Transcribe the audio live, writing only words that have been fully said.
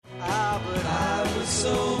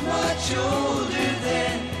so much older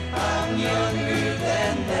then, I'm younger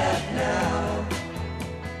than that now.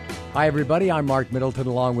 Hi, everybody. I'm Mark Middleton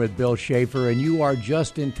along with Bill Schaefer, and you are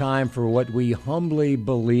just in time for what we humbly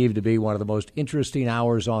believe to be one of the most interesting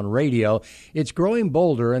hours on radio. It's Growing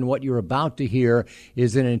Bolder, and what you're about to hear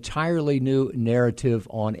is an entirely new narrative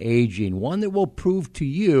on aging, one that will prove to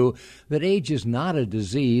you that age is not a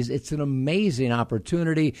disease. It's an amazing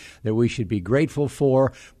opportunity that we should be grateful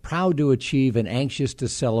for, proud to achieve, and anxious to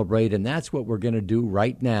celebrate, and that's what we're going to do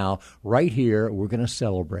right now, right here. We're going to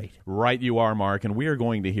celebrate. Right you are, Mark, and we are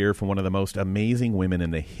going to hear from one of the most amazing women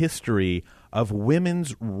in the history of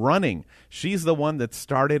women's running. She's the one that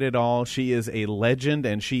started it all. She is a legend,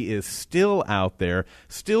 and she is still out there,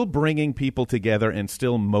 still bringing people together and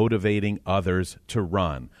still motivating others to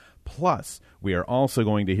run. Plus, we are also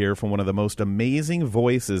going to hear from one of the most amazing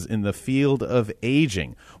voices in the field of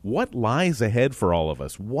aging. What lies ahead for all of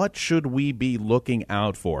us? What should we be looking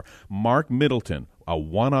out for? Mark Middleton, a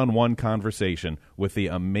one-on-one conversation with the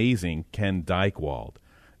amazing Ken Dykewald.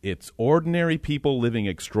 It's ordinary people living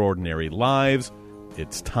extraordinary lives.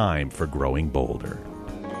 It's time for Growing Bolder.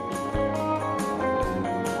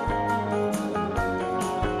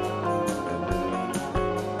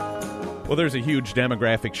 Well, there's a huge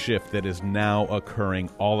demographic shift that is now occurring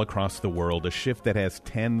all across the world, a shift that has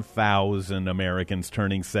 10,000 Americans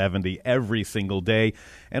turning 70 every single day.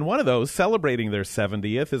 And one of those celebrating their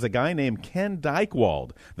 70th is a guy named Ken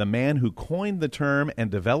Dykewald, the man who coined the term and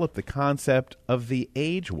developed the concept of the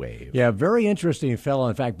age wave. Yeah, very interesting fellow.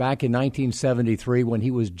 In fact, back in 1973, when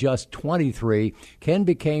he was just 23, Ken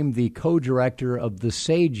became the co-director of the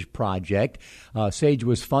SAGE project. SAGE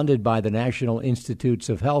was funded by the National Institutes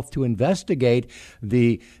of Health to investigate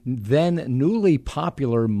the then newly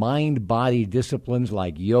popular mind-body disciplines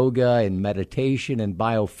like yoga and meditation and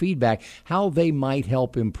biofeedback, how they might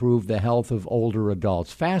help improve the health of older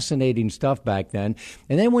adults. Fascinating stuff back then.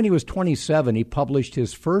 And then when he was 27, he published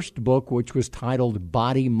his first book, which was titled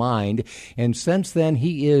Body Mind. And since then,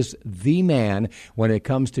 he is the man when it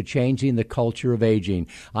comes to changing the culture of aging.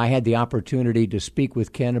 I had the opportunity to speak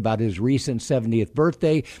with Ken about his recent 70th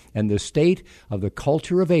birthday and the state of the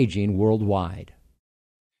culture of aging worldwide.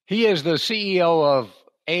 He is the CEO of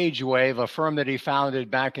AgeWave, a firm that he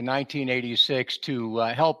founded back in 1986 to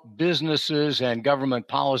help businesses and government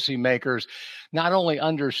policymakers not only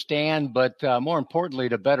understand, but more importantly,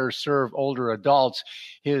 to better serve older adults.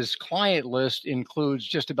 His client list includes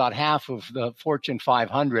just about half of the Fortune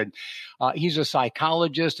 500. He's a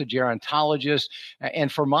psychologist, a gerontologist, and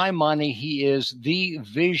for my money, he is the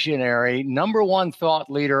visionary, number one thought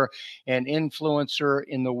leader and influencer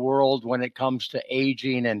in the world when it comes to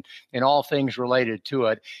aging and all things related to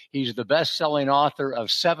it. He's the best-selling author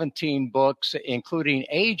of 17 books, including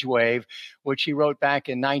AgeWave, which he wrote back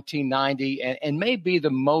in 1990, and may be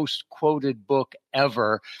the most quoted book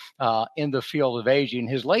ever in the field of aging.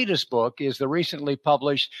 His latest book is the recently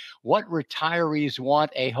published What Retirees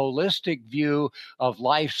Want, a Holistic View of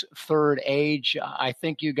Life's Third Age. I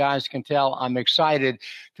think you guys can tell I'm excited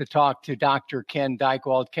to talk to Dr. Ken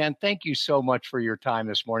Dykewald. Ken, thank you so much for your time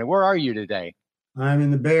this morning. Where are you today? I'm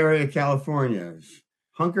in the Bay Area, California.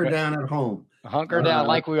 Hunker down at home. Hunker down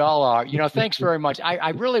like we all are. Thanks very much. I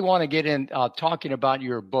really want to get in talking about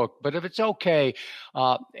your book, but if it's okay,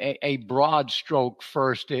 a broad stroke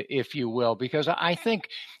first, if you will, because I think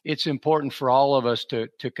it's important for all of us to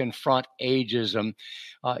confront ageism.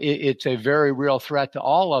 It's a very real threat to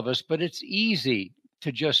all of us, but it's easy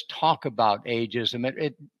to just talk about ageism.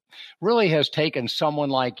 It really has taken someone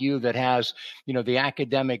like you that has, the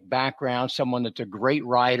academic background, someone that's a great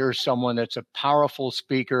writer, someone that's a powerful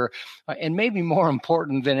speaker, and maybe more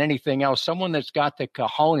important than anything else, someone that's got the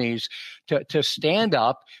cojones to stand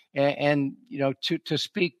up and to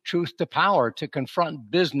speak truth to power, to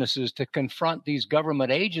confront businesses, to confront these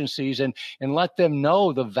government agencies and let them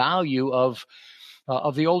know the value of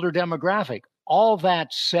the older demographic. All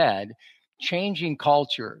that said, changing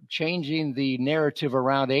culture, changing the narrative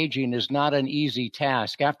around aging is not an easy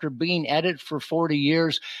task. After being at it for 40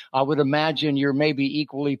 years, I would imagine you're maybe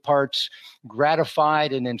equally parts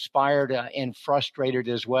gratified and inspired and frustrated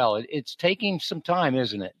as well. It's taking some time,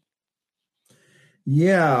 isn't it?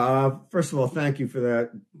 Yeah. First of all, thank you for that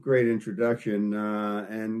great introduction.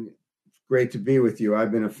 And it's great to be with you.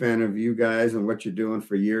 I've been a fan of you guys and what you're doing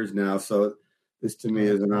for years now. So this to me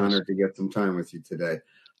is an honor to get some time with you today.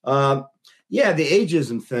 The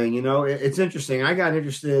ageism thing, it's interesting. I got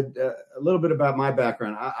interested a little bit about my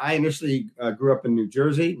background. I initially grew up in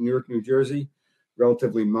Newark, New Jersey,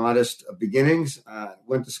 relatively modest beginnings.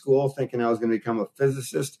 Went to school thinking I was going to become a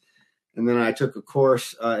physicist. And then I took a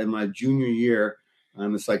course in my junior year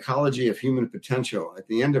on the psychology of human potential, at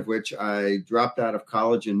the end of which I dropped out of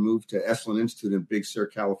college and moved to Esalen Institute in Big Sur,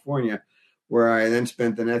 California, where I then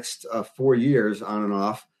spent the next 4 years on and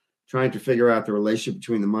off trying to figure out the relationship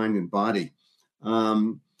between the mind and body.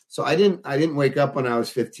 So I didn't wake up when I was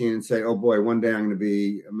 15 and say, oh boy, one day I'm going to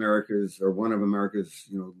be one of America's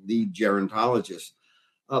lead gerontologists.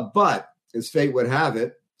 But as fate would have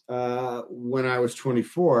it, when I was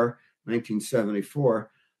 24,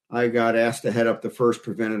 1974, I got asked to head up the first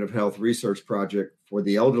preventative health research project for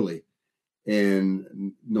the elderly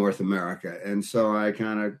in North America. And so I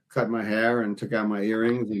kind of cut my hair and took out my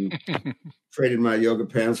earrings and traded my yoga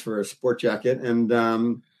pants for a sport jacket. And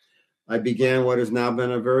I began what has now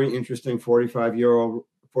been a very interesting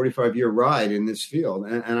 45-year ride in this field.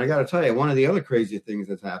 And I got to tell you, one of the other crazy things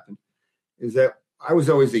that's happened is that I was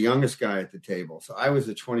always the youngest guy at the table. So I was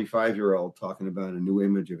a 25-year-old talking about a new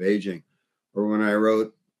image of aging. Or when I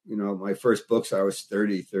wrote, my first books, I was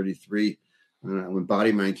 30, 33. When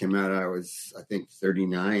Body Mind came out, I was, I think,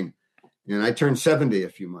 39. And I turned 70 a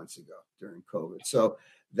few months ago during COVID. So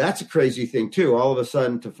that's a crazy thing, too. All of a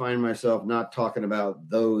sudden, to find myself not talking about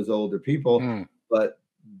those older people, but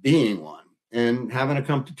being one and having to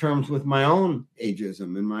come to terms with my own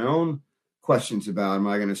ageism and my own questions about, am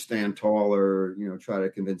I going to stand tall or, try to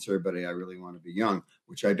convince everybody I really want to be young,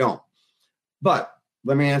 which I don't. But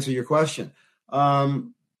let me answer your question.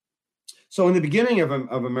 So in the beginning of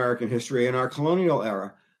American history, in our colonial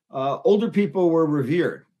era, older people were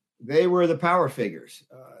revered. They were the power figures.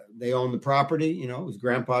 They owned the property. It was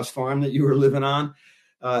grandpa's farm that you were living on.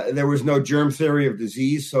 There was no germ theory of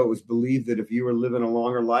disease, so it was believed that if you were living a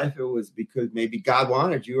longer life, it was because maybe God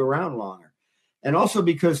wanted you around longer. And also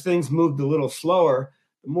because things moved a little slower,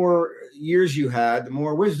 the more years you had, the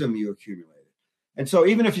more wisdom you accumulated. And so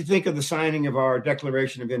even if you think of the signing of our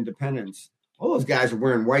Declaration of Independence, all those guys were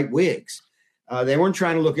wearing white wigs. They weren't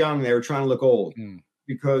trying to look young. They were trying to look old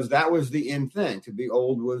because that was the in thing. To be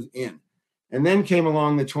old was in. And then came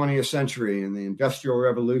along the 20th century and the Industrial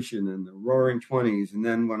Revolution and the Roaring 20s. And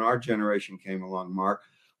then when our generation came along, Mark,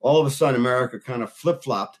 all of a sudden America kind of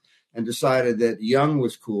flip-flopped and decided that young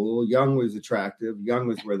was cool, young was attractive, young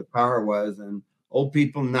was where the power was, and old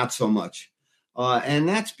people, not so much. And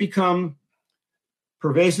that's become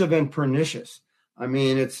pervasive and pernicious. I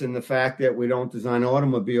mean, it's in the fact that we don't design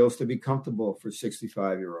automobiles to be comfortable for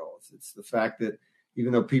 65-year-olds. It's the fact that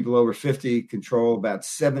even though people over 50 control about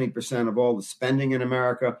 70% of all the spending in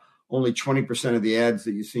America, only 20% of the ads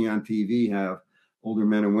that you see on TV have older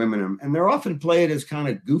men and women in them. And they're often played as kind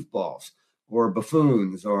of goofballs or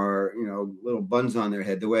buffoons or, little buns on their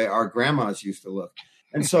head, the way our grandmas used to look.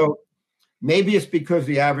 And so maybe it's because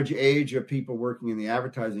the average age of people working in the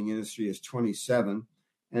advertising industry is 27,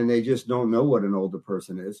 and they just don't know what an older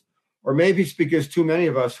person is. Or maybe it's because too many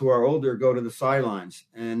of us who are older go to the sidelines.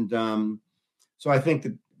 And so I think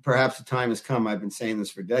that perhaps the time has come. I've been saying this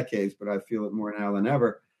for decades, but I feel it more now than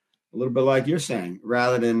ever, a little bit like you're saying,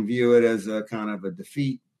 rather than view it as a kind of a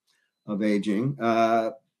defeat of aging.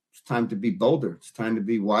 It's time to be bolder. It's time to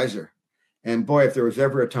be wiser. And boy, if there was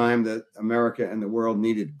ever a time that America and the world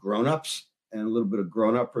needed grown-ups and a little bit of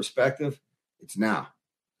grown-up perspective, it's now.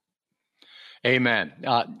 Amen.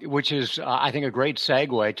 Which is, I think, a great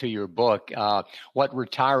segue to your book, What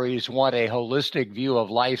Retirees Want, a Holistic View of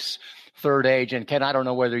Life's Third Age. And Ken, I don't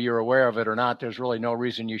know whether you're aware of it or not. There's really no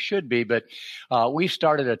reason you should be, but we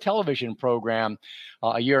started a television program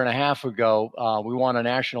a year and a half ago. We won a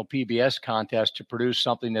national PBS contest to produce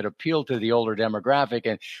something that appealed to the older demographic.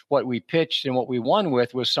 And what we pitched and what we won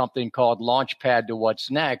with was something called Launchpad to What's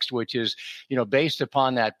Next, which is, based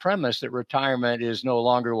upon that premise that retirement is no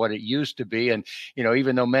longer what it used to be. And,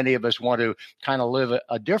 even though many of us want to kind of live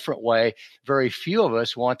a different way, very few of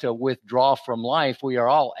us want to withdraw from life. We are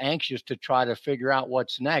all anxious to try to figure out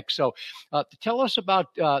what's next. So tell us about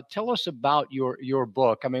your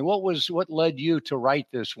book. I mean, what led you to write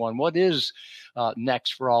this one? What is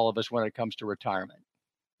next for all of us when it comes to retirement?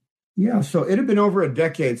 Yeah, so it had been over a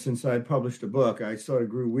decade since I published a book. I sort of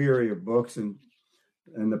grew weary of books and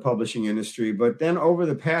the publishing industry. But then over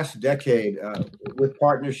the past decade, with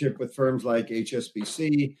partnership with firms like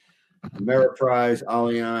HSBC, Ameriprise,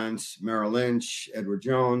 Allianz, Merrill Lynch, Edward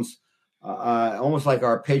Jones, almost like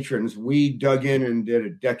our patrons, we dug in and did a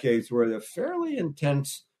decade's worth of fairly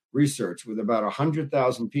intense research with about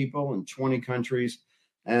 100,000 people in 20 countries.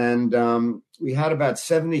 And we had about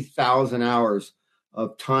 70,000 hours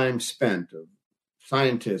of time spent of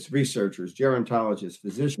scientists, researchers, gerontologists,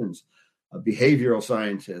 physicians, behavioral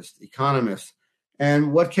scientists, economists.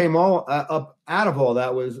 And what came all up out of all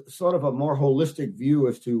that was sort of a more holistic view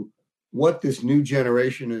as to what this new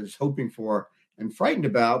generation is hoping for and frightened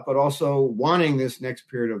about, but also wanting this next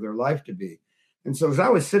period of their life to be. And so as I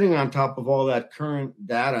was sitting on top of all that current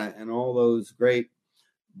data and all those great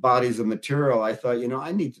bodies of material, I thought,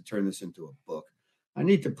 I need to turn this into a book. I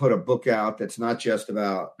need to put a book out that's not just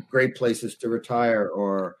about great places to retire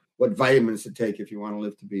or what vitamins to take if you want to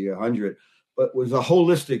live to be 100, but was a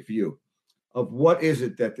holistic view of what is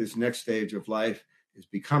it that this next stage of life is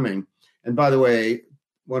becoming. And by the way,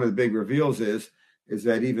 one of the big reveals is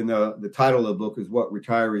that even though the title of the book is What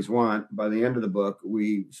Retirees Want, by the end of the book,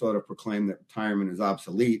 we sort of proclaim that retirement is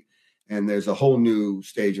obsolete and there's a whole new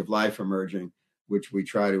stage of life emerging, which we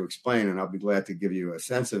try to explain. And I'll be glad to give you a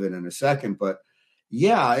sense of it in a second. But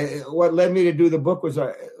what led me to do the book was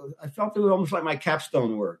I felt it was almost like my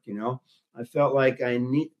capstone work. I felt like I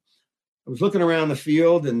was looking around the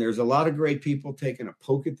field and there's a lot of great people taking a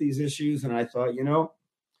poke at these issues. And I thought,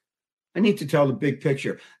 I need to tell the big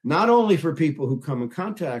picture, not only for people who come in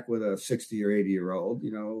contact with a 60 or 80-year-old,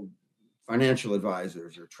 financial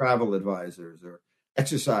advisors or travel advisors or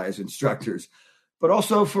exercise instructors, but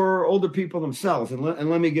also for older people themselves. And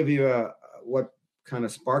let me give you what kind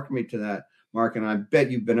of sparked me to that, Mark, and I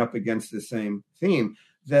bet you've been up against the same theme,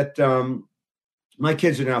 that my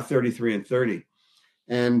kids are now 33 and 30.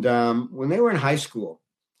 And when they were in high school,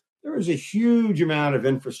 there was a huge amount of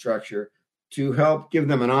infrastructure to help give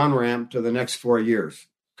them an on-ramp to the next 4 years,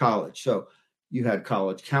 college. So you had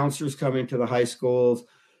college counselors coming to the high schools,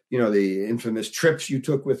 the infamous trips you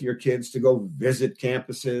took with your kids to go visit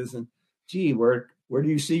campuses. And where do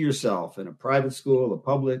you see yourself? In a private school, a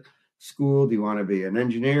public school? Do you want to be an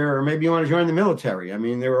engineer? Or maybe you want to join the military? I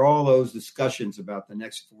mean, there were all those discussions about the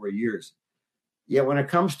next 4 years. Yet when it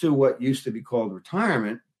comes to what used to be called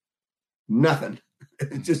retirement, nothing.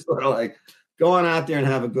 It's just sort of like going out there and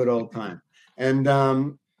have a good old time.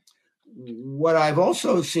 And what I've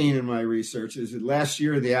also seen in my research is that last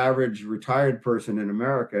year, the average retired person in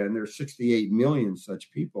America, and there's 68 million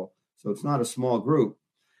such people, so it's not a small group,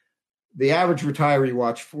 the average retiree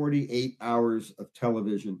watched 48 hours of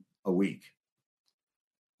television a week.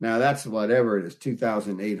 Now, that's whatever it is,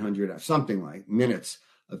 2,800, something like minutes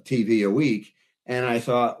of TV a week. And I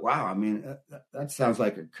thought, wow, I mean, that sounds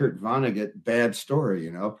like a Kurt Vonnegut bad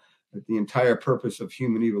story, that the entire purpose of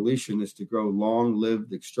human evolution is to grow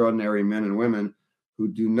long-lived, extraordinary men and women who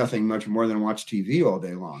do nothing much more than watch TV all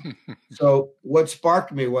day long. So what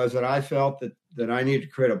sparked me was that I felt that I needed to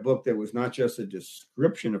create a book that was not just a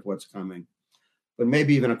description of what's coming, but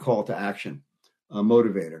maybe even a call to action, a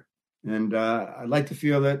motivator. And I'd like to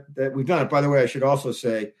feel that we've done it. By the way, I should also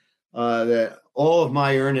say that all of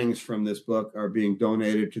my earnings from this book are being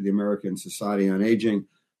donated to the American Society on Aging,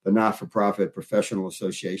 the not-for-profit professional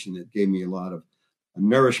association that gave me a lot of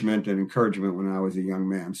nourishment and encouragement when I was a young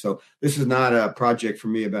man. So this is not a project for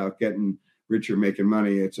me about getting rich or making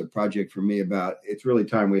money. It's a project for me about, it's really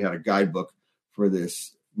time we had a guidebook for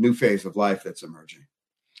this new phase of life that's emerging.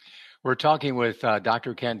 We're talking with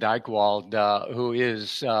Dr. Ken Dykewald, who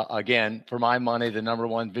is, again, for my money, the number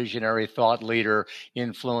one visionary thought leader,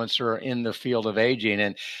 influencer in the field of aging.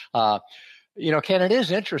 And Ken, it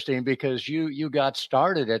is interesting because you got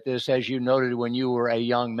started at this, as you noted, when you were a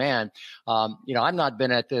young man. I've not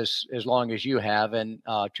been at this as long as you have. And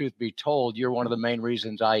truth be told, you're one of the main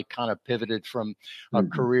reasons I kind of pivoted from a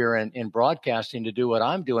career in broadcasting to do what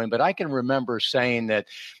I'm doing. But I can remember saying that,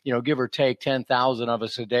 give or take 10,000 of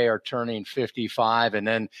us a day are turning 55 and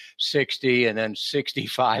then 60 and then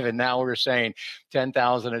 65. And now we're saying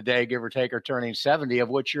 10,000 a day, give or take, are turning 70, of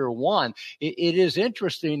which you're one. It is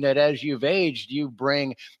interesting that as you've aged, you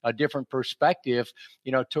bring a different perspective,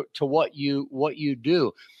 to what you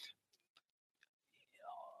do.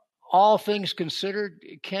 All things considered,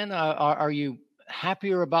 Ken, are you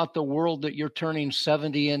happier about the world that you're turning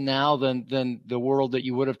 70 in now than the world that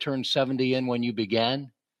you would have turned 70 in when you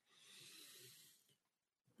began?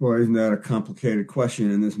 Boy, isn't that a complicated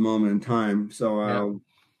question in this moment in time? So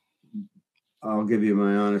I'll give you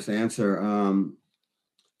my honest answer.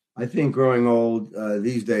 I think growing old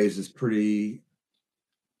these days is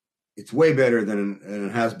it's way better than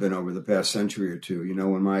it has been over the past century or two.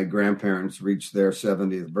 When my grandparents reached their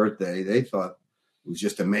 70th birthday, they thought it was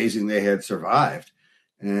just amazing they had survived.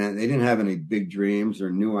 And they didn't have any big dreams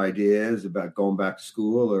or new ideas about going back to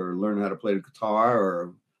school or learning how to play the guitar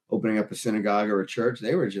or opening up a synagogue or a church.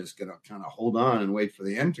 They were just going to kind of hold on and wait for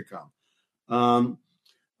the end to come.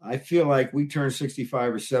 I feel like we turn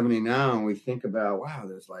 65 or 70 now and we think about, wow,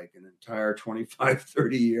 there's like an entire 25,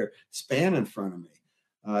 30-year span in front of me.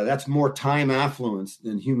 That's more time affluence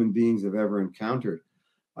than human beings have ever encountered.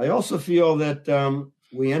 I also feel that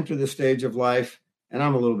we enter the stage of life And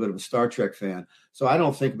I'm a little bit of a Star Trek fan. So I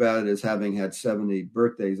don't think about it as having had 70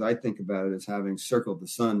 birthdays. I think about it as having circled the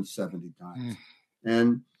sun 70 times.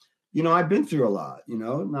 And, I've been through a lot,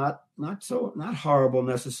 not horrible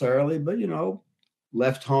necessarily, but,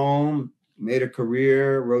 left home, made a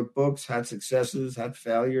career, wrote books, had successes, had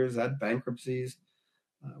failures, had bankruptcies.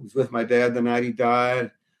 I was with my dad the night he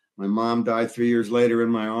died. My mom died 3 years later in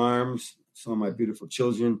my arms. Saw my beautiful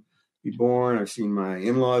children be born. I've seen my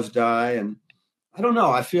in-laws die. And I don't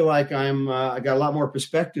know. I feel like I got a lot more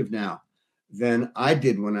perspective now than I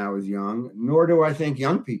did when I was young, nor do I think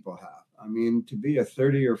young people have. I mean, to be a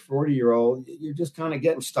 30 or 40-year-old, you're just kind of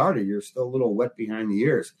getting started. You're still a little wet behind the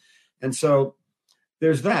ears. And so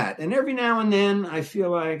there's that. And every now and then I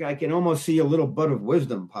feel like I can almost see a little bud of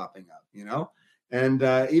wisdom popping up, And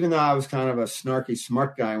even though I was kind of a snarky,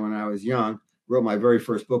 smart guy when I was young, wrote my very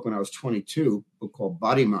first book when I was 22, a book called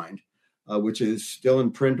Body Mind, which is still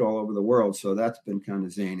in print all over the world. So that's been kind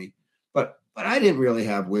of zany. But I didn't really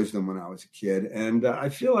have wisdom when I was a kid. And I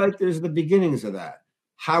feel like there's the beginnings of that.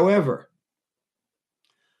 However,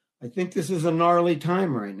 I think this is a gnarly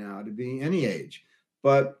time right now to be any age.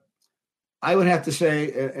 But I would have to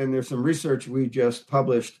say, and there's some research we just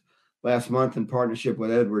published last month in partnership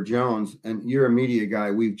with Edward Jones, and you're a media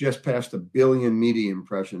guy. We've just passed 1 billion media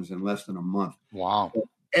impressions in less than a month. Wow. So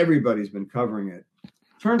everybody's been covering it.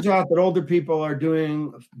 Turns out that older people are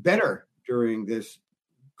doing better during this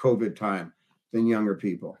COVID time than younger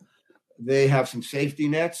people. They have some safety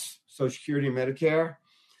nets, Social Security, Medicare,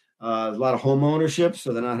 a lot of home ownership,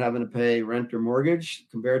 so they're not having to pay rent or mortgage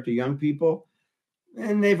compared to young people.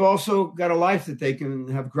 And they've also got a life that they can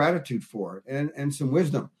have gratitude for and some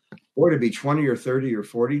wisdom. Or to be 20 or 30 or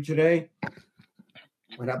 40 today,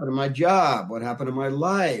 what happened to my job? What happened to my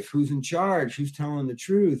life? Who's in charge? Who's telling the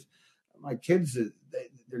truth? My kids,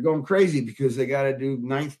 they're going crazy because they got to do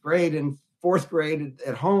 9th grade and 4th grade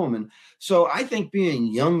at home. And so I think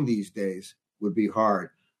being young these days would be hard.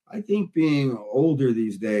 I think being older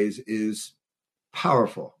these days is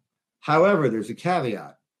powerful. However, there's a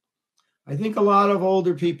caveat. I think a lot of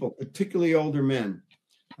older people, particularly older men,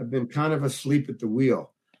 have been kind of asleep at the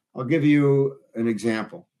wheel. I'll give you an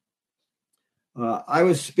example. I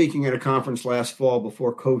was speaking at a conference last fall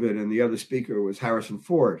before COVID, and the other speaker was Harrison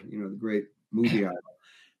Ford, the great movie idol.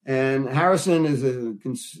 And Harrison is an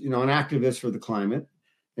activist for the climate,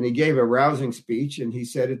 and he gave a rousing speech, and he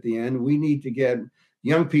said at the end, we need to get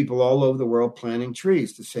young people all over the world planting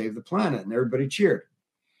trees to save the planet, and everybody cheered.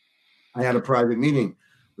 I had a private meeting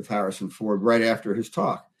with Harrison Ford right after his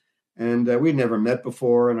talk, and we'd never met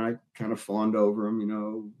before, and I kind of fawned over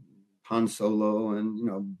him, Han Solo and,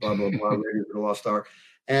 blah, blah, blah, Raiders of the Lost Ark.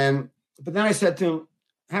 But then I said to him,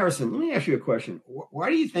 Harrison, let me ask you a question. Why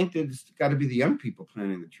do you think that it's got to be the young people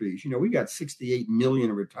planting the trees? We got 68 million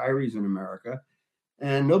retirees in America,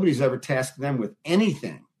 and nobody's ever tasked them with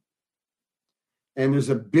anything. And there's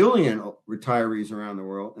 1 billion retirees around the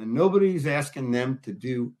world, and nobody's asking them to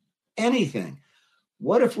do anything.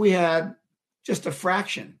 What if we had just a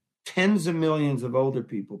fraction, tens of millions of older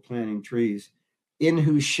people planting trees in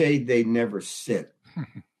whose shade they never sit?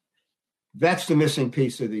 That's the missing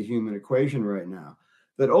piece of the human equation right now.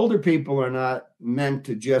 That older people are not meant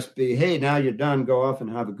to just be, hey, now you're done, go off and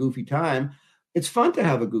have a goofy time. It's fun to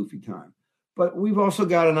have a goofy time, but we've also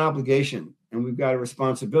got an obligation and we've got a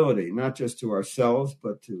responsibility, not just to ourselves,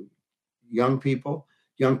 but to young people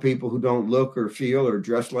who don't look or feel or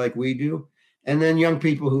dress like we do, and then young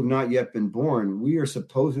people who've not yet been born. We are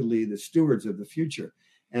supposedly the stewards of the future.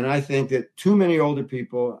 And I think that too many older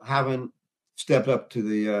people haven't stepped up to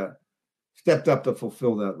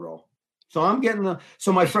fulfill that role. So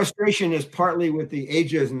so my frustration is partly with the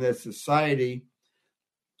ageism that society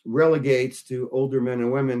relegates to older men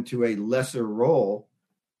and women to a lesser role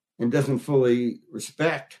and doesn't fully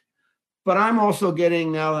respect. But I'm also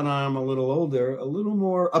getting, now that I'm a little older, a little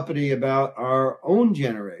more uppity about our own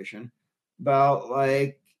generation, about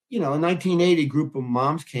in 1980, a group of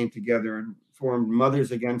moms came together and formed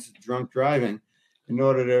Mothers Against Drunk Driving in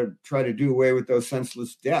order to try to do away with those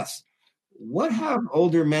senseless deaths. What have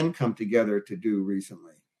older men come together to do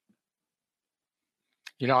recently?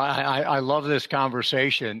 I love this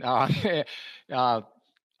conversation.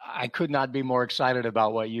 I could not be more excited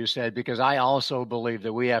about what you said, because I also believe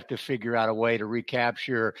that we have to figure out a way to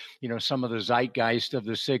recapture, some of the zeitgeist of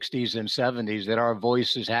the 60s and 70s, that our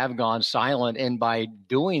voices have gone silent. And by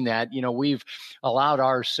doing that, we've allowed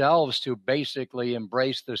ourselves to basically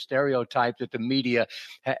embrace the stereotype that the media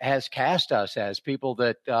has cast us as people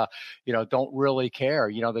that, don't really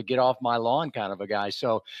care, the get off my lawn kind of a guy.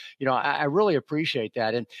 So, I really appreciate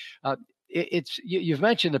that. And you've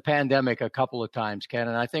mentioned the pandemic a couple of times, Ken,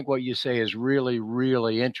 and I think what you say is really,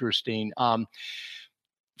 really interesting.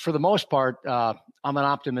 For the most part, I'm an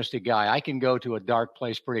optimistic guy. I can go to a dark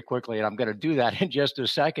place pretty quickly, and I'm going to do that in just a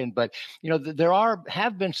second. But, there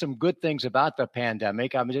have been some good things about the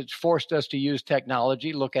pandemic. I mean, it's forced us to use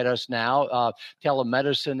technology. Look at us now.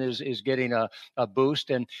 Telemedicine is getting a boost.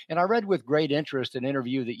 And I read with great interest an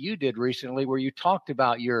interview that you did recently where you talked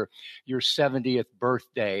about your 70th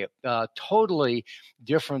birthday, totally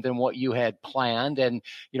different than what you had planned. And,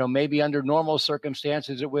 maybe under normal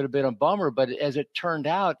circumstances, it would have been a bummer. But as it turned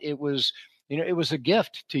out, it was a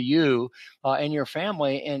gift to you and your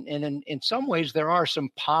family. And in some ways, there are some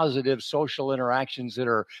positive social interactions that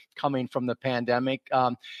are coming from the pandemic.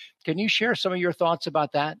 Can you share some of your thoughts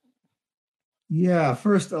about that? Yeah.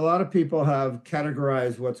 First, a lot of people have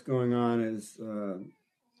categorized what's going on as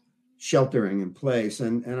sheltering in place.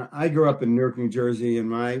 And I grew up in Newark, New Jersey,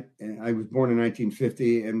 and I was born in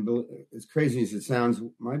 1950. And as crazy as it sounds,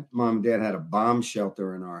 my mom and dad had a bomb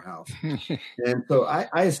shelter in our house. And so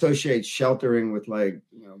I associate sheltering with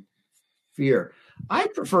fear. I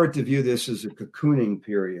prefer to view this as a cocooning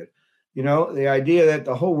period. The idea that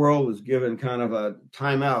the whole world was given kind of a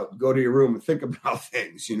timeout, go to your room and think about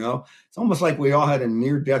things, It's almost like we all had a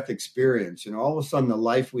near-death experience. All of a sudden the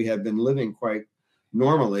life we had been living quite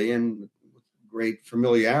normally and great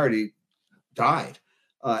familiarity died.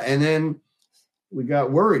 And then we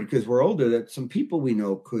got worried because we're older that some people we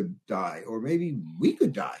know could die, or maybe we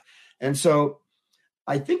could die. And so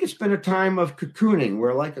I think it's been a time of cocooning.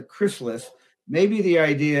 We're like a chrysalis. Maybe the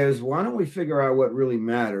idea is, why don't we figure out what really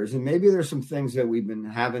matters? And maybe there's some things that we've been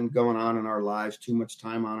having going on in our lives, too much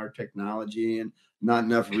time on our technology and not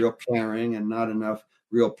enough real caring and not enough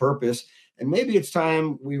real purpose. And maybe it's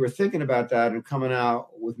time we were thinking about that and coming out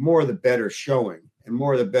with more of the better showing and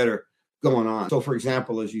more of the better going on. So, for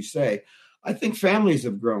example, as you say, I think families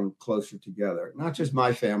have grown closer together, not just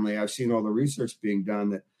my family. I've seen all the research being done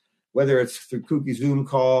that whether it's through kooky Zoom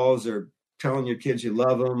calls or telling your kids you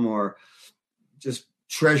love them or just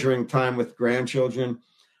treasuring time with grandchildren,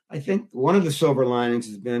 I think one of the silver linings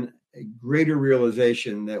has been a greater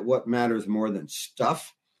realization that what matters more than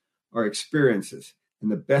stuff are experiences, and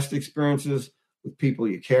the best experiences with people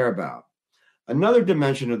you care about. Another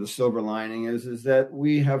dimension of the silver lining is that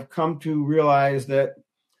we have come to realize that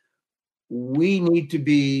we need to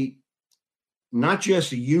be not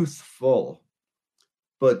just youthful,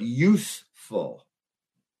 but useful.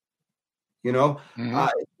 It's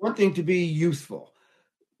one thing to be youthful.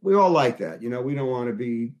 We all like that. We don't want to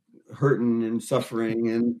be hurting and suffering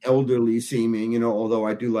and elderly seeming, although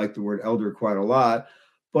I do like the word elder quite a lot.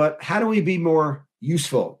 But how do we be more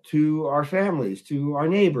useful to our families, to our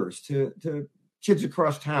neighbors, to kids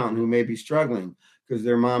across town who may be struggling because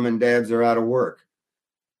their mom and dads are out of work?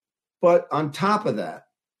 But on top of that,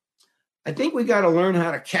 I think we got to learn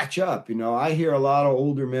how to catch up. I hear a lot of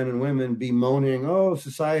older men and women bemoaning,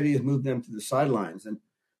 society has moved them to the sidelines. And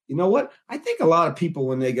you know what? I think a lot of people,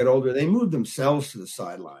 when they get older, they move themselves to the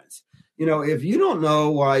sidelines. If you don't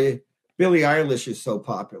know why Billie Eilish is so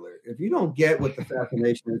popular, if you don't get what the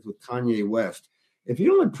fascination is with Kanye West, if you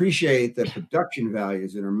don't appreciate the production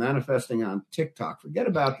values that are manifesting on TikTok, forget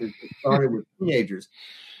about this. It started with teenagers.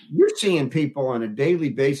 You're seeing people on a daily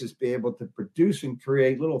basis be able to produce and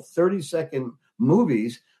create little 30-second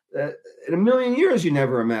movies that in a million years you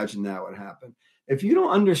never imagined that would happen. If you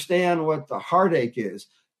don't understand what the heartache is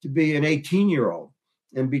to be an 18-year-old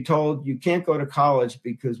and be told you can't go to college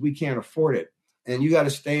because we can't afford it, and you got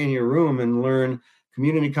to stay in your room and learn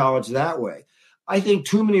community college that way. I think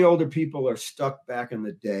too many older people are stuck back in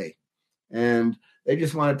the day, and they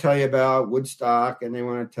just want to tell you about Woodstock, and they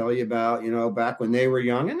want to tell you about, back when they were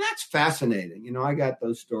young. And that's fascinating. I got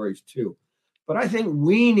those stories too. But I think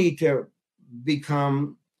we need to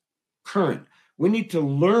become current. We need to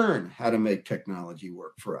learn how to make technology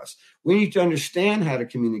work for us. We need to understand how to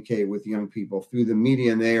communicate with young people through the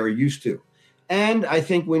medium they are used to. And I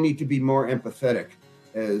think we need to be more empathetic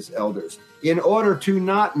as elders in order to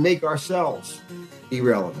not make ourselves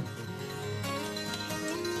irrelevant.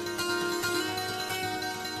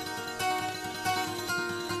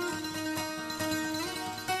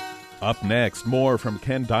 Up next, more from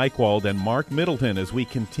Ken Dykewald and Mark Middleton as we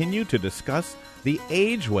continue to discuss the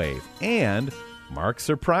age wave. And Mark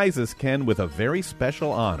surprises Ken with a very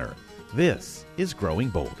special honor. This is Growing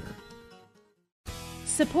Bolder.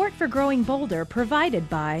 Support for Growing Bolder provided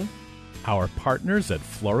by our partners at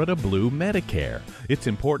Florida Blue Medicare. It's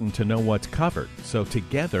important to know what's covered, so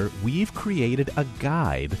together we've created a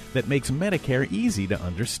guide that makes Medicare easy to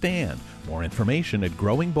understand. More information at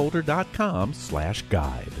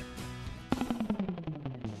growingbolder.com/guide.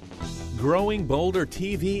 Growing Bolder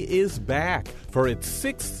TV is back for its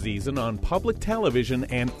 6th season on public television,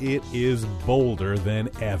 and it is bolder than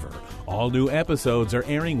ever. All new episodes are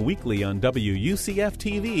airing weekly on WUCF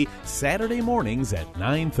TV, Saturday mornings at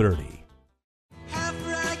 9:30.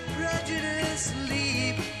 Half-right prejudice,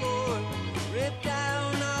 leave before, rip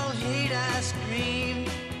down all hate, I scream.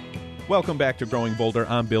 Welcome back to Growing Bolder.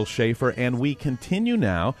 I'm Bill Schaefer, and we continue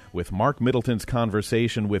now with Mark Middleton's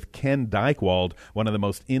conversation with Ken Dykewald, one of the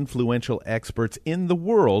most influential experts in the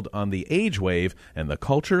world on the age wave and the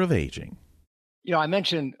culture of aging. You know, I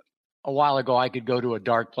mentioned a while ago I could go to a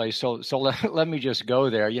dark place, so let me just go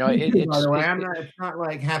there. You know, by the way, it's not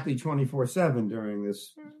like happy 24/7 during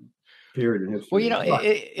this period in history. Well, you know,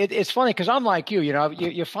 it's funny because I'm like you. You know,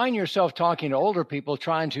 you find yourself talking to older people,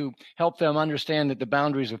 trying to help them understand that the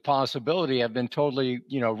boundaries of possibility have been totally,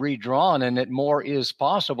 you know, redrawn, and that more is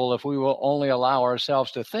possible if we will only allow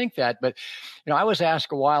ourselves to think that. But you know, I was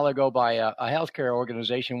asked a while ago by a healthcare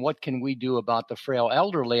organization, what can we do about the frail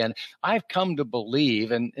elderly? And I've come to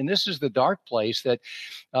believe, and this is the dark place, that,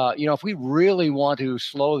 you know, if we really want to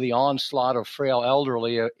slow the onslaught of frail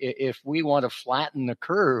elderly, if we want to flatten the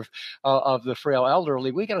curve of the frail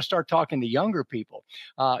elderly, we got to start talking to younger people.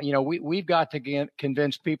 You know, we've got to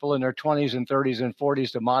convince people in their 20s and 30s and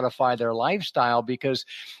 40s to modify their lifestyle, because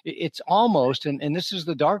it's almost, and this is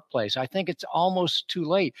the dark place, I think it's almost too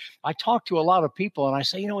late. I talk to a lot of people and I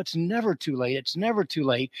say, you know, it's never too late. It's never too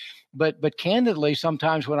late. But candidly,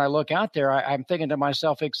 sometimes when I look out there, I'm thinking to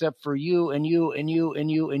myself, except for you and you and you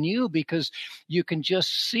and you and you, because you can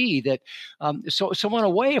just see that. So in a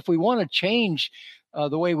way, if we want to change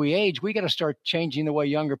the way we age, we got to start changing the way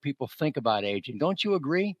younger people think about aging. Don't you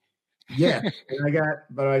agree? Yeah,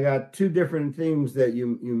 and I got two different themes that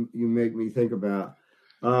you make me think about.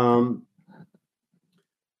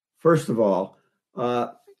 First of all,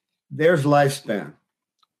 there's lifespan.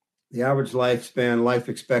 The average lifespan, life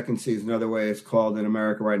expectancy is another way it's called in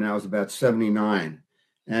America right now, is about 79.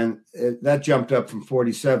 And that jumped up from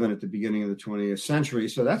 47 at the beginning of the 20th century.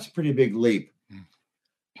 So that's a pretty big leap.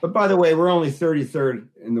 But by the way, we're only 33rd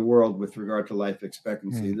in the world with regard to life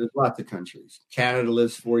expectancy. There's lots of countries. Canada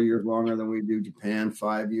lives 4 years longer than we do. Japan,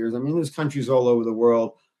 5 years. I mean, there's countries all over the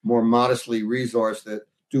world, more modestly resourced, that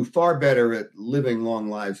do far better at living long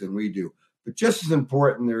lives than we do. But just as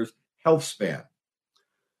important, there's health span.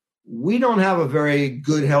 We don't have a very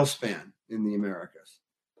good health span in the Americas,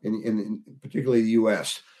 in particularly the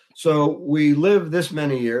U.S. So we live this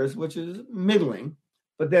many years, which is middling.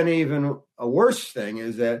 But then even a worse thing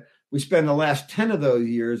is that we spend the last 10 of those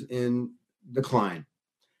years in decline,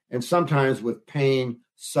 and sometimes with pain,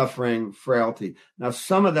 suffering, frailty. Now,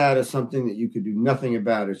 some of that is something that you could do nothing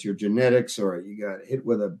about. It's your genetics, or you got hit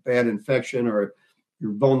with a bad infection, or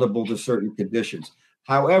you're vulnerable to certain conditions.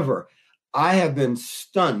 However, I have been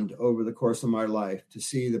stunned over the course of my life to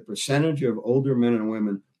see the percentage of older men and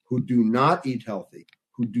women who do not eat healthy,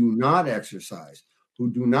 who do not exercise, who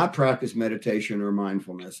do not practice meditation or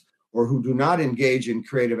mindfulness, or who do not engage in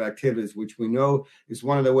creative activities, which we know is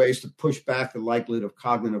one of the ways to push back the likelihood of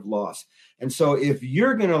cognitive loss. And so if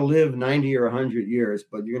you're going to live 90 or 100 years,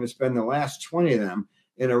 but you're going to spend the last 20 of them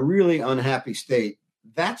in a really unhappy state,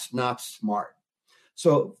 that's not smart.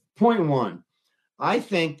 So point one, I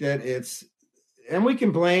think that and we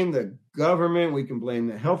can blame the government, we can blame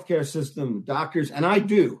the healthcare system, the doctors, and I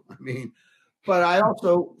do. I mean, but I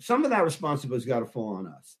also, some of that responsibility's got to fall on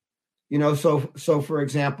us. You know, so for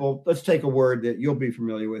example, let's take a word that you'll be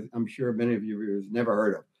familiar with. I'm sure many of you have never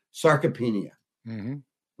heard of: sarcopenia. Mm-hmm.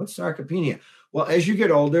 What's sarcopenia? Well, as you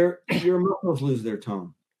get older, your muscles lose their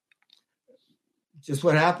tone. Just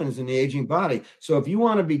what happens in the aging body. So if you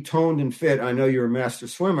want to be toned and fit, I know you're a master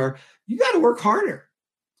swimmer, you got to work harder.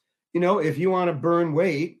 You know, if you want to burn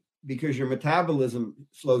weight because your metabolism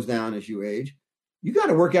slows down as you age, you got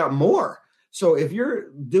to work out more. So if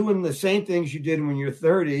you're doing the same things you did when you're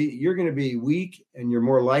 30, you're going to be weak and you're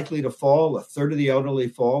more likely to fall. A third of the elderly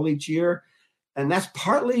fall each year. And that's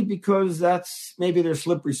partly because that's maybe their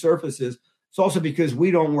slippery surfaces. It's also because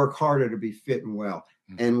we don't work harder to be fit and well.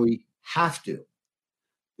 And we have to.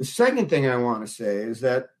 The second thing I want to say is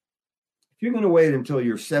that if you're going to wait until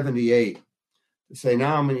you're 78 to say,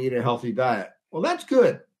 now I'm going to eat a healthy diet, well, that's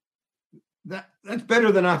good. That's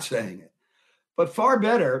better than not saying it. But far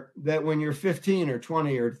better that when you're 15 or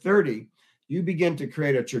 20 or 30, you begin to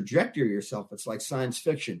create a trajectory of yourself. It's like science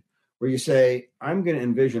fiction, where you say, I'm going to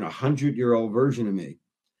envision 100-year-old version of me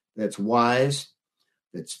that's wise,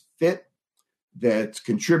 that's fit, that's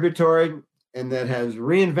contributory, and that has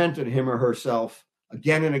reinvented him or herself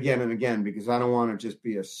again and again and again, because I don't want to just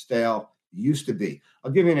be a stale used to be.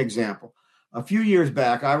 I'll give you an example. A few years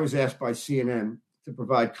back, I was asked by CNN to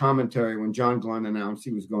provide commentary when John Glenn announced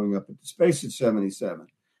he was going up into space at 77.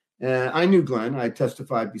 And I knew Glenn. I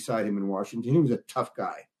testified beside him in Washington. He was a tough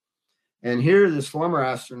guy. And here, this former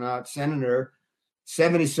astronaut, senator,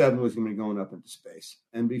 77 was going to be going up into space.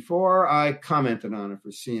 And before I commented on it for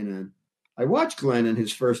CNN, I watched Glenn in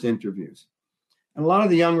his first interviews. And a lot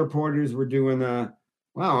of the young reporters were doing, wow,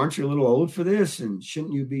 aren't you a little old for this? And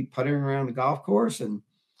shouldn't you be putting around the golf course? And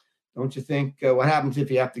don't you think, what happens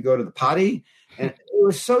if you have to go to the potty? And it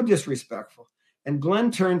was so disrespectful. And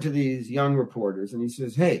Glenn turned to these young reporters and he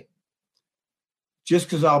says, hey, just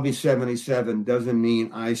because I'll be 77 doesn't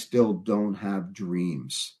mean I still don't have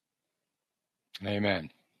dreams. Amen.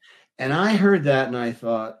 And I heard that and I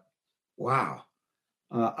thought, wow,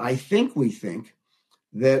 I think we think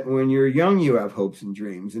that when you're young, you have hopes and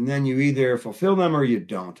dreams, and then you either fulfill them or you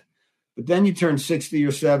don't. But then you turn 60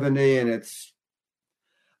 or 70, and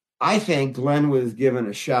I think Glenn was given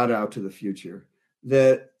a shout out to the future,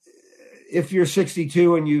 that if you're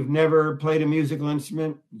 62 and you've never played a musical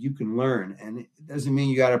instrument, you can learn. And it doesn't mean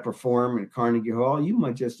you got to perform in Carnegie Hall. You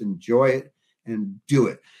might just enjoy it and do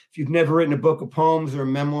it. If you've never written a book of poems or a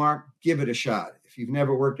memoir, give it a shot. If you've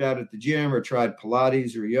never worked out at the gym or tried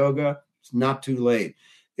Pilates or yoga, it's not too late.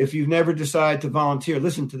 If you've never decided to volunteer,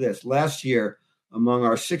 listen to this. Last year, among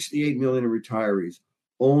our 68 million retirees,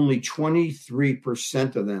 only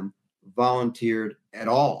 23% of them volunteered at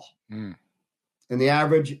all. And the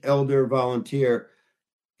average elder volunteer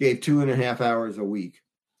gave 2.5 hours a week,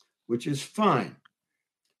 which is fine.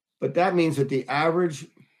 But that means that the average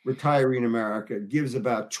retiree in America gives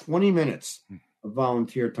about 20 minutes of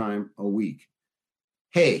volunteer time a week.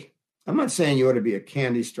 Hey, I'm not saying you ought to be a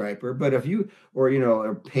candy striper, but if you,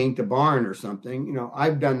 or paint a barn or something,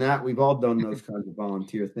 I've done that. We've all done those kinds of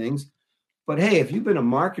volunteer things. But hey, if you've been a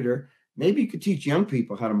marketer, maybe you could teach young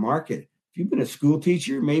people how to market. If you've been a school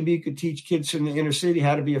teacher, maybe you could teach kids from the inner city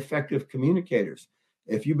how to be effective communicators.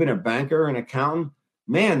 If you've been a banker, an accountant,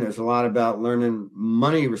 man, there's a lot about learning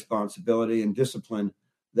money responsibility and discipline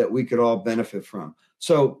that we could all benefit from.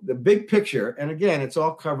 So the big picture, and again, it's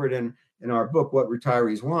all covered in our book, What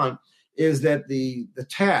Retirees Want, is that the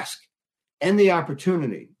task and the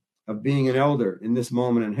opportunity of being an elder in this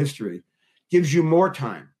moment in history gives you more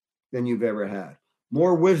time than you've ever had,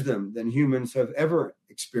 more wisdom than humans have ever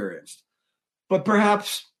experienced, but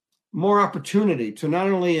perhaps more opportunity to not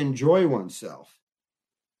only enjoy oneself,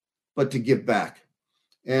 but to give back.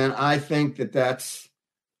 And I think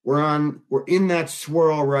we're in that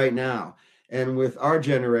swirl right now. And with our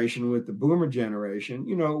generation, with the boomer generation,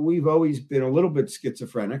 we've always been a little bit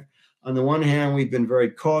schizophrenic. On the one hand, we've been very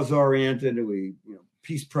cause-oriented.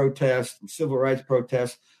 Peace protests and civil rights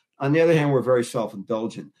protests. On the other hand, we're very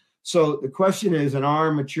self-indulgent. So the question is, in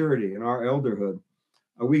our maturity, in our elderhood,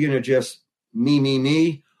 are we going to just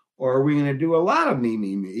me, or are we going to do a lot of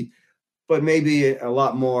me, but maybe a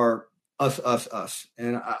lot more us?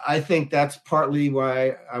 And I think that's partly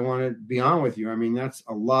why I want to be on with you. I mean, that's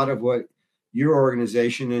a lot of what your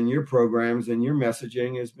organization and your programs and your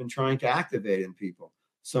messaging has been trying to activate in people.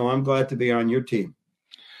 So I'm glad to be on your team.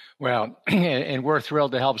 Well, and we're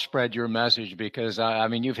thrilled to help spread your message because,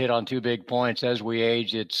 you've hit on two big points. As we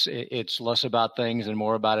age, it's less about things and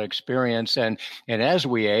more about experience. And as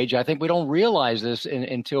we age, I think we don't realize this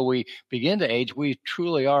until we begin to age. We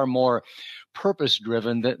truly are more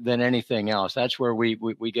purpose-driven than anything else. That's where we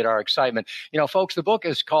get our excitement. Folks, the book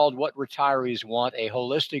is called What Retirees Want, A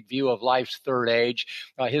Holistic View of Life's Third Age.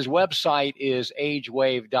 His website is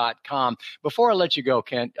agewave.com. Before I let you go,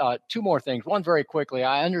 Kent, two more things. One, very quickly,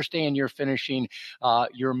 I understand you're finishing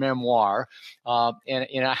your memoir,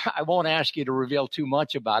 and I won't ask you to reveal too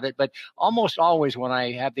much about it, but almost always when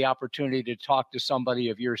I have the opportunity to talk to somebody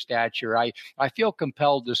of your stature, I feel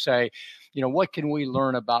compelled to say, what can we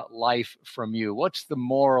learn about life from you? What's the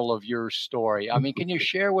moral of your story? Can you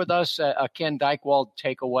share with us a Ken Dykewald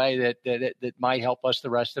takeaway that might help us the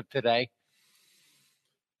rest of today?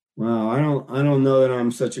 Well, I don't know that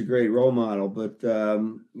I'm such a great role model, but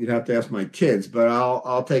you'd have to ask my kids. But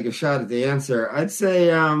I'll take a shot at the answer. I'd say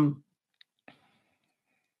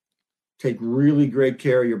take really great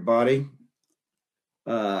care of your body.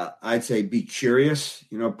 I'd say be curious.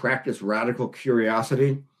 Practice radical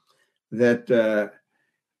curiosity. That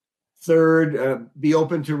third, be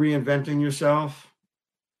open to reinventing yourself.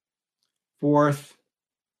 Fourth,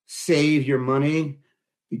 save your money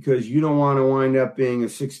because you don't want to wind up being a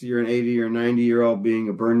 60 or an 80 or 90-year-old being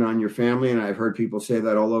a burden on your family. And I've heard people say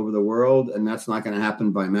that all over the world, and that's not going to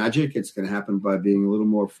happen by magic. It's going to happen by being a little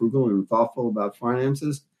more frugal and thoughtful about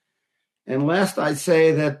finances. And last, I'd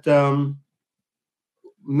say that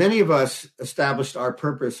many of us established our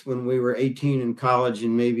purpose when we were 18 in college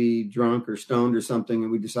and maybe drunk or stoned or something.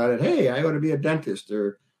 And we decided, hey, I ought to be a dentist,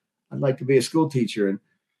 or I'd like to be a school teacher. And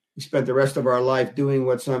we spent the rest of our life doing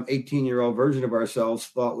what some 18-year-old version of ourselves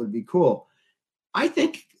thought would be cool. I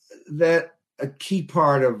think that a key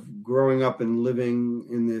part of growing up and living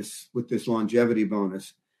in this with this longevity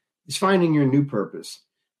bonus is finding your new purpose.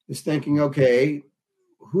 Is thinking, okay,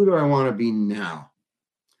 who do I want to be now?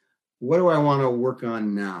 What do I want to work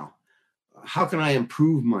on now? How can I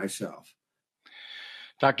improve myself?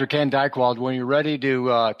 Dr. Ken Dykewald, when you're ready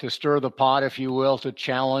to stir the pot, if you will, to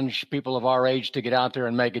challenge people of our age to get out there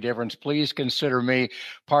and make a difference, please consider me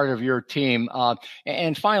part of your team.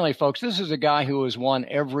 And finally, folks, this is a guy who has won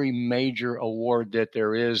every major award that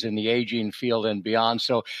there is in the aging field and beyond.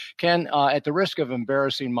 So, Ken, at the risk of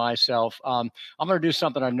embarrassing myself, I'm going to do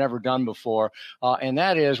something I've never done before, and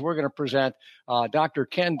that is we're going to present Dr.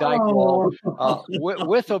 Ken Dykewald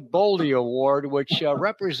with a Boldy Award, which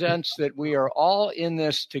represents that we are all in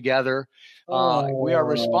this together. We are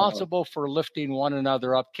responsible for lifting one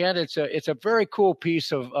another up. Ken, it's a very cool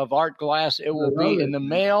piece of art glass. It will be in the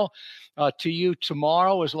mail to you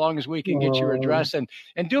tomorrow, as long as we can get your address. And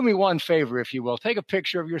do me one favor, if you will, take a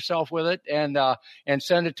picture of yourself with it and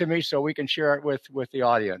send it to me so we can share it with the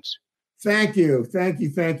audience. Thank you.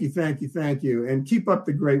 And keep up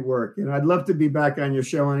the great work. And I'd love to be back on your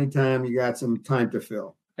show anytime you got some time to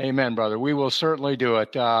fill. Amen, brother. We will certainly do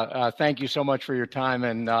it. Thank you so much for your time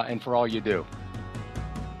and for all you do.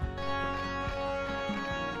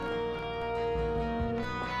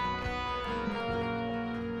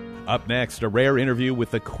 Up next, a rare interview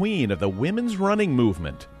with the queen of the women's running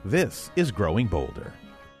movement. This is Growing Bolder.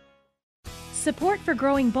 Support for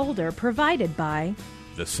Growing Bolder provided by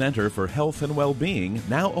The Center for Health and Well-Being,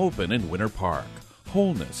 now open in Winter Park.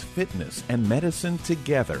 Wholeness, fitness, and medicine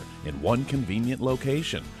together in one convenient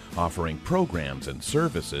location, offering programs and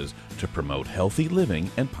services to promote healthy living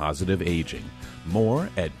and positive aging. More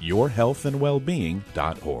at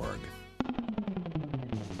yourhealthandwellbeing.org.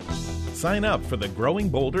 Sign up for the Growing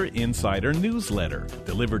Bolder Insider newsletter,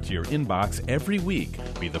 delivered to your inbox every week.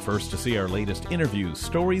 Be the first to see our latest interviews,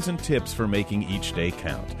 stories, and tips for making each day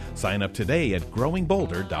count. Sign up today at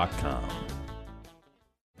growingbolder.com.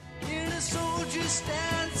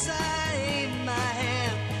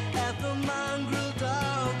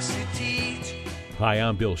 Hi,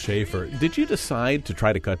 I'm Bill Schaefer. Did you decide to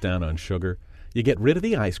try to cut down on sugar? You get rid of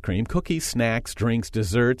the ice cream, cookies, snacks, drinks,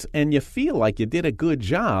 desserts, and you feel like you did a good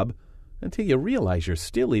job until you realize you're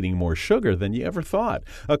still eating more sugar than you ever thought.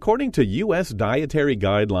 According to U.S. dietary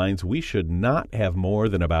guidelines, we should not have more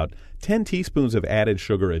than about 10 teaspoons of added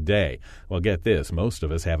sugar a day. Well, get this, most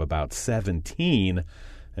of us have about 17,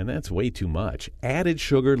 and that's way too much. Added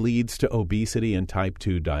sugar leads to obesity and type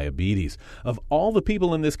 2 diabetes. Of all the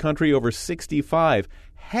people in this country over 65,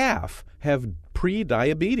 half have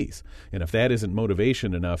pre-diabetes. And if that isn't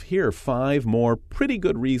motivation enough, here are 5 more pretty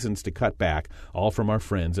good reasons to cut back, all from our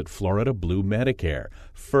friends at Florida Blue Medicare.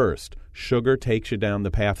 First, sugar takes you down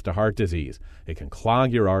the path to heart disease. It can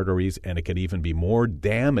clog your arteries, and it can even be more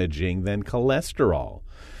damaging than cholesterol.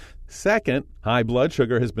 Second, high blood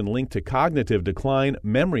sugar has been linked to cognitive decline,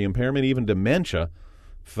 memory impairment, even dementia.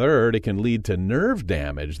 Third, it can lead to nerve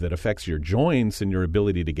damage that affects your joints and your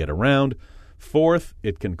ability to get around. Fourth,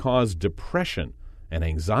 it can cause depression and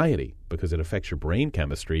anxiety because it affects your brain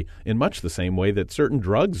chemistry in much the same way that certain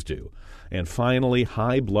drugs do. And finally,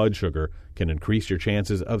 high blood sugar can increase your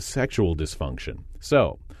chances of sexual dysfunction.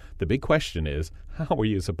 So, the big question is, how are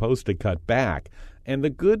you supposed to cut back? And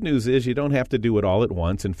the good news is you don't have to do it all at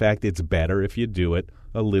once. In fact, it's better if you do it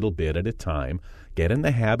a little bit at a time. Get in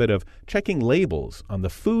the habit of checking labels on the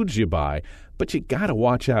foods you buy, but you got to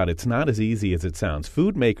watch out. It's not as easy as it sounds.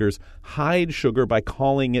 Food makers hide sugar by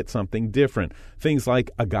calling it something different. Things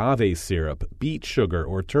like agave syrup, beet sugar,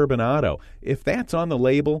 or turbinado. If that's on the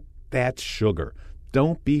label, that's sugar.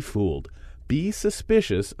 Don't be fooled. Be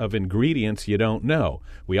suspicious of ingredients you don't know.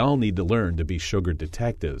 We all need to learn to be sugar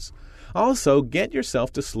detectives. Also, get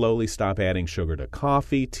yourself to slowly stop adding sugar to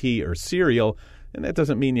coffee, tea, or cereal. And that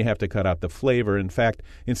doesn't mean you have to cut out the flavor. In fact,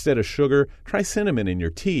 instead of sugar, try cinnamon in your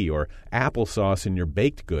tea, or applesauce in your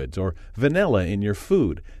baked goods, or vanilla in your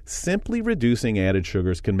food. Simply reducing added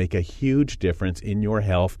sugars can make a huge difference in your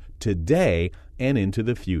health today and into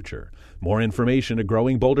the future. More information at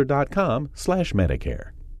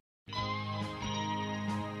growingbolder.com/Medicare.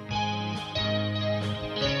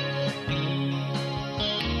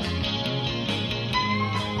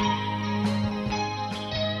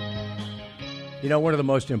 You know, one of the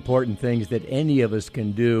most important things that any of us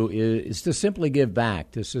can do is to simply give back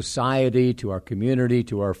to society, to our community,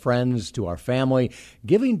 to our friends, to our family.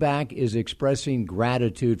 Giving back is expressing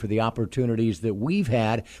gratitude for the opportunities that we've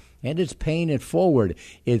had, and it's paying it forward.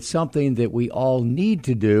 It's something that we all need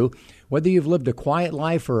to do, whether you've lived a quiet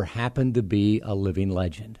life or happen to be a living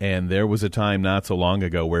legend. And there was a time not so long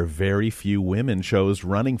ago where very few women chose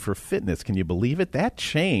running for fitness. Can you believe it? That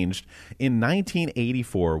changed in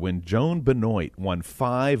 1984 when Joan Benoit won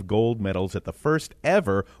 5 gold medals at the first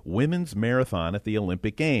ever women's marathon at the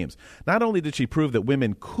Olympic Games. Not only did she prove that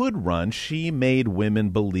women could run, she made women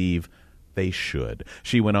believe they should.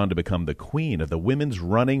 She went on to become the queen of the women's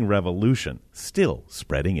running revolution, still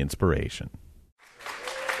spreading inspiration.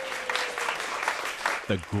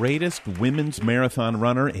 The greatest women's marathon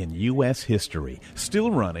runner in U.S. history.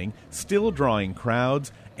 Still running, still drawing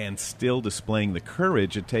crowds, and still displaying the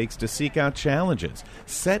courage it takes to seek out challenges,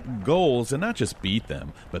 set goals, and not just beat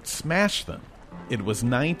them, but smash them. It was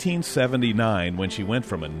 1979 when she went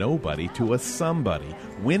from a nobody to a somebody,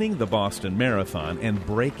 winning the Boston Marathon and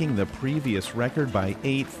breaking the previous record by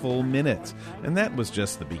 8 full minutes. And that was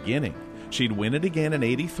just the beginning. She'd win it again in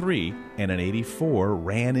 83, and in 84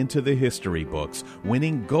 ran into the history books,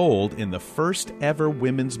 winning gold in the first ever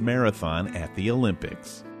women's marathon at the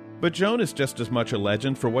Olympics. But Joan is just as much a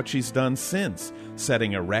legend for what she's done since,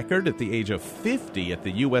 setting a record at the age of 50 at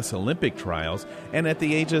the U.S. Olympic trials, and at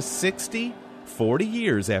the age of 60, 40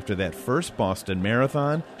 years after that first Boston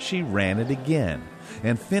Marathon, she ran it again,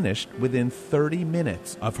 and finished within 30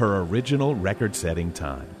 minutes of her original record-setting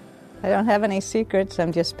time. I don't have any secrets.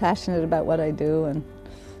 I'm just passionate about what I do, and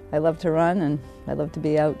I love to run, and I love to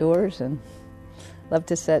be outdoors, and love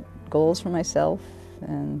to set goals for myself.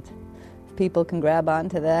 And if people can grab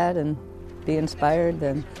onto that and be inspired,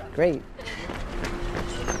 then great.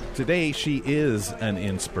 Today, she is an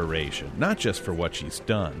inspiration, not just for what she's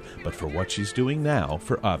done, but for what she's doing now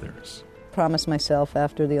for others. Promised myself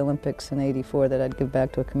after the Olympics in '84 that I'd give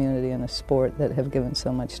back to a community and a sport that have given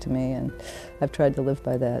so much to me, and I've tried to live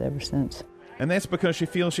by that ever since. And that's because she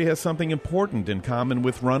feels she has something important in common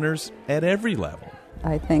with runners at every level.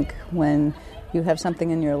 I think when you have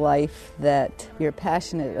something in your life that you're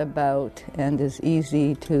passionate about and is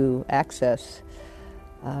easy to access,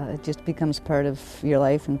 it just becomes part of your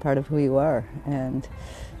life and part of who you are. And,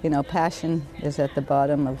 you know, passion is at the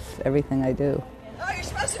bottom of everything I do. Oh, you're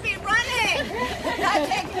supposed to be running, not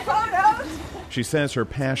taking photos. She says her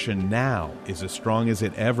passion now is as strong as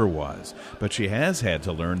it ever was, but she has had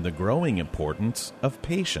to learn the growing importance of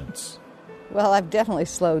patience. Well, I've definitely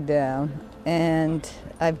slowed down, and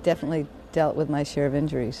I've definitely dealt with my share of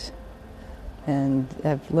injuries. And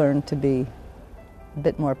I've learned to be a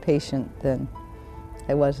bit more patient than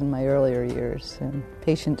I was in my earlier years. And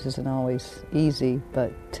patience isn't always easy,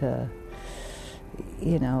 but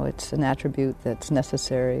you know, it's an attribute that's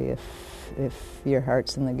necessary if your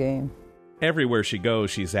heart's in the game. Everywhere she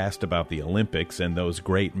goes, she's asked about the Olympics and those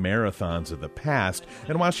great marathons of the past,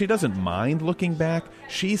 and while she doesn't mind looking back,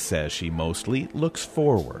 she says she mostly looks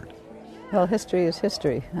forward. Well, history is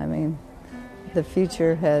history. I mean, the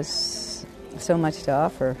future has so much to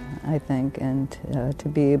offer, I think, and to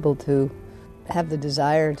be able to have the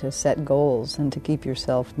desire to set goals and to keep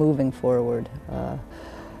yourself moving forward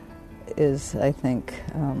is, I think,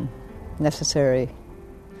 necessary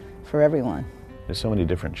for everyone. There's so many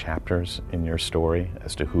different chapters in your story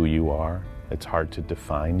as to who you are. It's hard to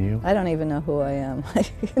define you. I don't even know who I am.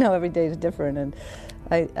 You know, every day is different, and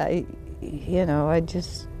I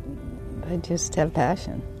just have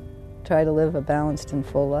passion. Try to live a balanced and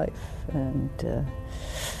full life, and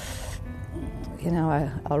you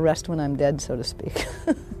know, I'll rest when I'm dead, so to speak.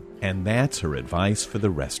 And that's her advice for the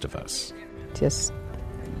rest of us. Just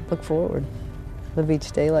look forward. Live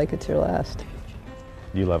each day like it's your last.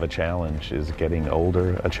 You love a challenge. Is getting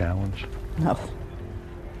older a challenge? No.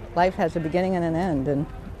 Life has a beginning and an end, and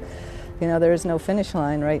you know, there is no finish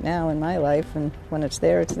line right now in my life, and when it's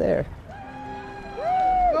there, it's there.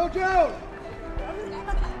 Go, Joe!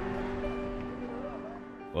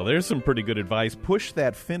 Well, there's some pretty good advice. Push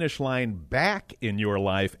that finish line back in your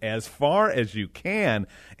life as far as you can,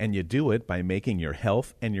 and you do it by making your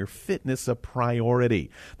health and your fitness a priority.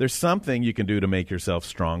 There's something you can do to make yourself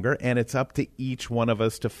stronger, and it's up to each one of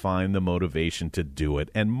us to find the motivation to do it.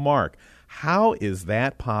 And Mark, how is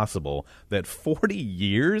that possible that 40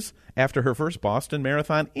 years after her first Boston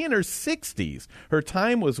Marathon, in her 60s, her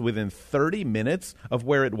time was within 30 minutes of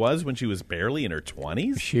where it was when she was barely in her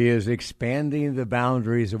 20s? She is expanding the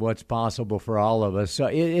boundaries of what's possible for all of us. So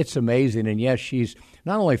it's amazing. And yes, she's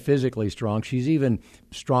not only physically strong, she's even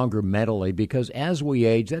stronger mentally, because as we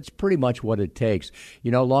age, that's pretty much what it takes.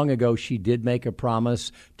 You know, long ago, she did make a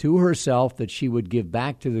promise to herself that she would give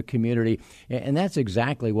back to the community, and that's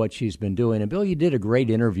exactly what she's been doing. And Bill, you did a great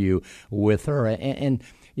interview with her, and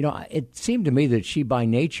you know, it seemed to me that she by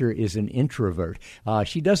nature is an introvert.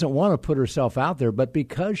 She doesn't want to put herself out there, but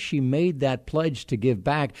because she made that pledge to give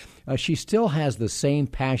back, she still has the same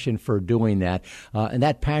passion for doing that. And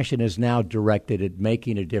that passion is now directed at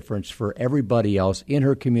making a difference for everybody else in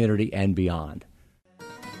her community and beyond.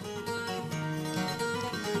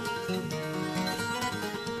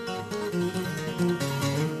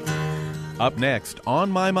 Up next, On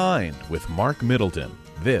My Mind with Mark Middleton.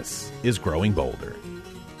 This is Growing Bolder.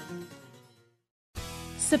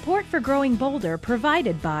 Support for Growing Bolder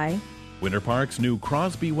provided by Winter Park's new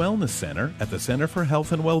Crosby Wellness Center at the Center for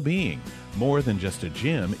Health and Well-Being. More than just a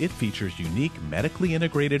gym, it features unique medically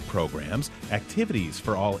integrated programs, activities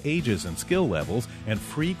for all ages and skill levels, and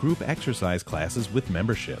free group exercise classes with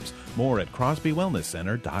memberships. More at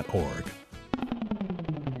crosbywellnesscenter.org.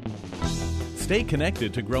 Stay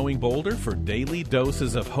connected to Growing Bolder for daily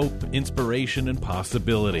doses of hope, inspiration, and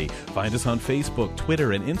possibility. Find us on Facebook,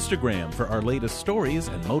 Twitter, and Instagram for our latest stories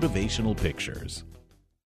and motivational pictures.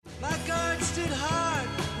 My guard stood hard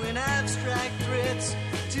when abstract threats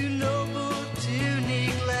too noble to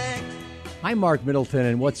neglect. I'm Mark Middleton,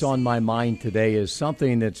 and what's on my mind today is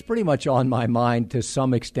something that's pretty much on my mind to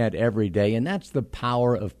some extent every day, and that's the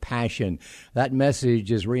power of passion. That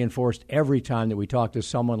message is reinforced every time that we talk to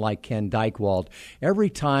someone like Ken Dykewald, every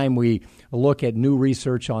time we look at new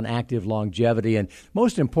research on active longevity, and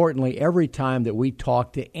most importantly, every time that we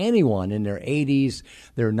talk to anyone in their 80s,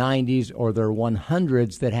 their 90s, or their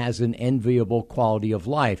 100s that has an enviable quality of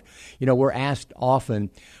life. You know, we're asked often,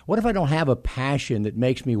 what if I don't have a passion that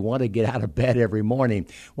makes me want to get out of bed every morning?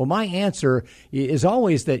 Well, my answer is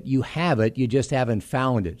always that you have it, you just haven't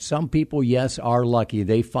found it. Some people, yes, are lucky.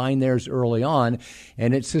 They find theirs early on,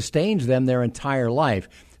 and it sustains them their entire life.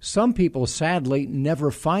 Some people, sadly, never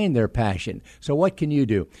find their passion. So what can you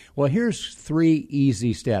do? Well, here's 3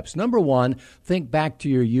 easy steps. Number 1, think back to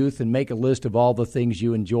your youth and make a list of all the things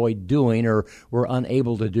you enjoyed doing or were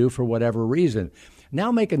unable to do for whatever reason. Now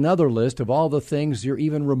make another list of all the things you're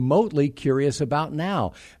even remotely curious about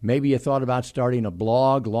now. Maybe you thought about starting a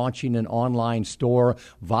blog, launching an online store,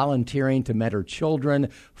 volunteering to mentor children,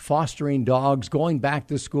 fostering dogs, going back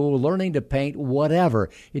to school, learning to paint, whatever.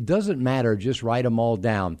 It doesn't matter, just write them all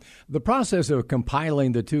down. The process of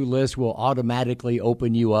compiling the 2 lists will automatically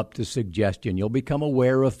open you up to suggestion. You'll become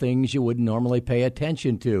aware of things you wouldn't normally pay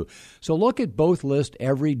attention to. So look at both lists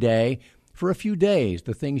every day for a few days,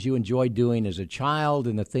 the things you enjoyed doing as a child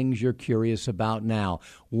and the things you're curious about now.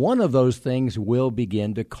 One of those things will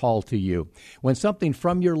begin to call to you. When something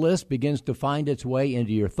from your list begins to find its way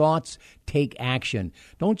into your thoughts, take action.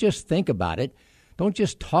 Don't just think about it. Don't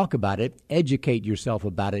just talk about it. Educate yourself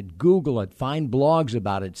about it. Google it. Find blogs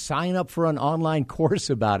about it. Sign up for an online course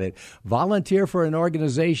about it. Volunteer for an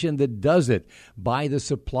organization that does it. Buy the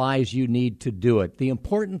supplies you need to do it. The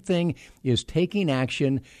important thing is taking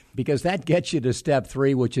action, because that gets you to step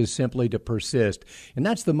 3, which is simply to persist. And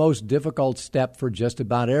that's the most difficult step for just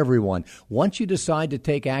about everyone. Once you decide to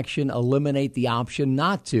take action, eliminate the option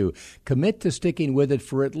not to. Commit to sticking with it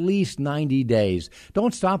for at least 90 days.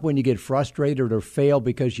 Don't stop when you get frustrated or fail,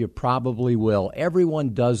 because you probably will.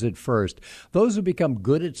 Everyone does it first. Those who become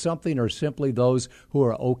good at something are simply those who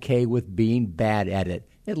are okay with being bad at it,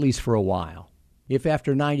 at least for a while. If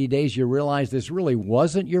after 90 days you realize this really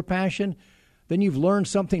wasn't your passion, then you've learned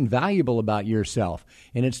something valuable about yourself,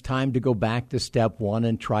 and it's time to go back to step 1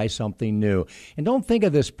 and try something new. And don't think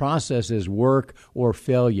of this process as work or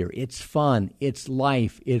failure. It's fun, it's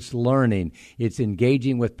life, it's learning, it's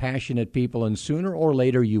engaging with passionate people, and sooner or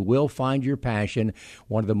later you will find your passion,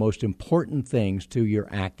 one of the most important things to your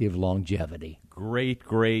active longevity.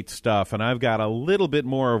 Great stuff. And I've got a little bit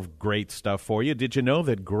more of great stuff for you. Did you know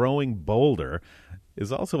that Growing Bolder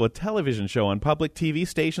is also a television show on public TV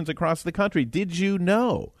stations across the country? Did you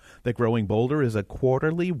know that Growing Bolder is a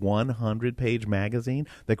quarterly 100-page magazine?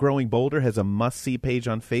 That Growing Bolder has a must-see page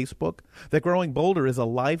on Facebook? That Growing Bolder is a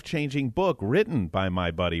life-changing book written by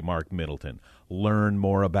my buddy Mark Middleton? Learn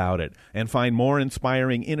more about it and find more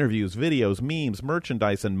inspiring interviews, videos, memes,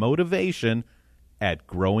 merchandise, and motivation at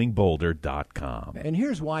growingbolder.com. And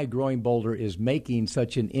here's why Growing Bolder is making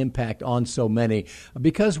such an impact on so many.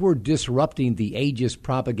 Because we're disrupting the ageist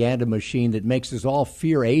propaganda machine that makes us all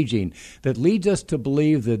fear aging, that leads us to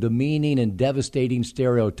believe the demeaning and devastating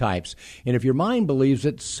stereotypes. And if your mind believes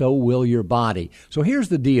it, so will your body. So here's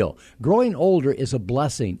the deal. Growing older is a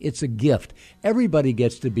blessing. It's a gift. Everybody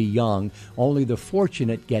gets to be young. Only the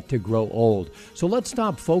fortunate get to grow old. So let's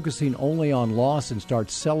stop focusing only on loss and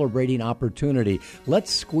start celebrating opportunity.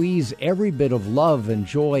 Let's squeeze every bit of love and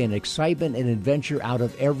joy and excitement and adventure out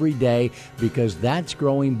of every day, because that's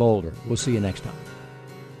Growing Bolder. We'll see you next time.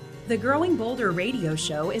 The Growing Bolder radio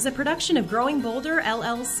show is a production of Growing Bolder,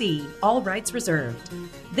 LLC, all rights reserved.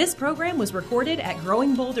 This program was recorded at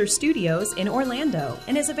Growing Bolder Studios in Orlando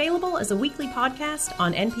and is available as a weekly podcast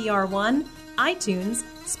on NPR One, iTunes,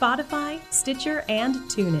 Spotify, Stitcher, and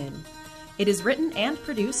TuneIn. It is written and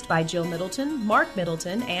produced by Jill Middleton, Mark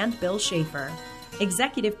Middleton, and Bill Schaefer.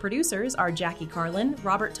 Executive producers are Jackie Carlin,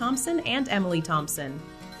 Robert Thompson, and Emily Thompson.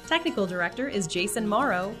 Technical director is Jason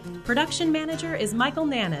Morrow. Production manager is Michael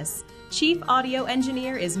Nannis. Chief audio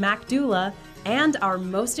engineer is Mac Dula. And our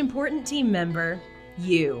most important team member,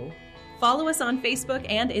 you. Follow us on Facebook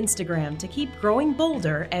and Instagram to keep growing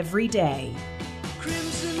bolder every day.